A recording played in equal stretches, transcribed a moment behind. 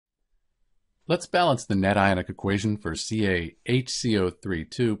Let's balance the net ionic equation for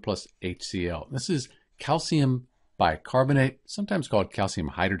CaHCO3 plus HCl. This is calcium bicarbonate, sometimes called calcium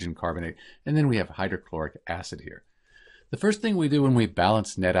hydrogen carbonate, and then we have hydrochloric acid here. The first thing we do when we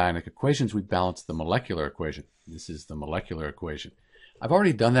balance net ionic equations, we balance the molecular equation. This is the molecular equation. I've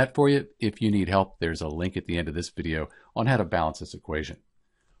already done that for you. If you need help, there's a link at the end of this video on how to balance this equation.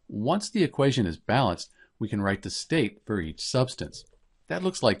 Once the equation is balanced, we can write the state for each substance. That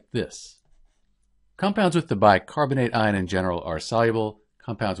looks like this. Compounds with the bicarbonate ion in general are soluble.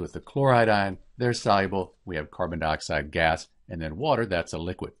 Compounds with the chloride ion, they're soluble. We have carbon dioxide gas, and then water, that's a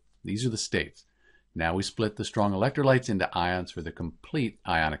liquid. These are the states. Now we split the strong electrolytes into ions for the complete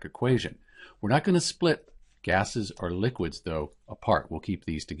ionic equation. We're not going to split gases or liquids, though, apart. We'll keep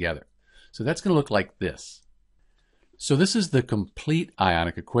these together. So that's going to look like this. So this is the complete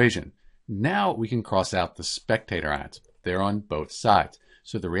ionic equation. Now we can cross out the spectator ions. They're on both sides.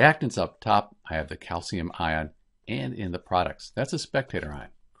 So the reactants up top, I have the calcium ion, and in the products, that's a spectator ion.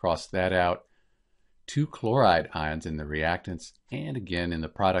 Cross that out. 2 chloride ions in the reactants, and again in the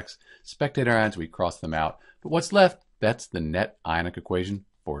products. Spectator ions, we cross them out. But what's left, that's the net ionic equation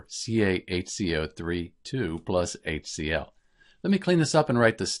for CaHCO3 2 plus HCl. Let me clean this up and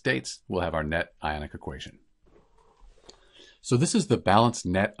write the states. We'll have our net ionic equation. So this is the balanced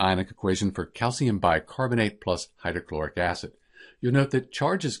net ionic equation for calcium bicarbonate plus hydrochloric acid. You'll note that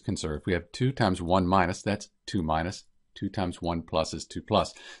charge is conserved. We have 2 times 1 minus, that's 2 minus. 2 times 1 plus is 2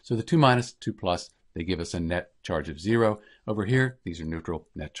 plus. So the 2 minus, 2 plus, they give us a net charge of 0. Over here, these are neutral,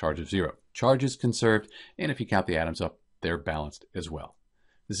 net charge of 0. Charge is conserved, and if you count the atoms up, they're balanced as well.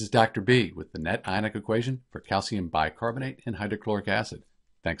 This is Dr. B with the net ionic equation for calcium bicarbonate and hydrochloric acid.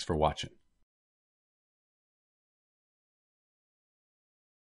 Thanks for watching.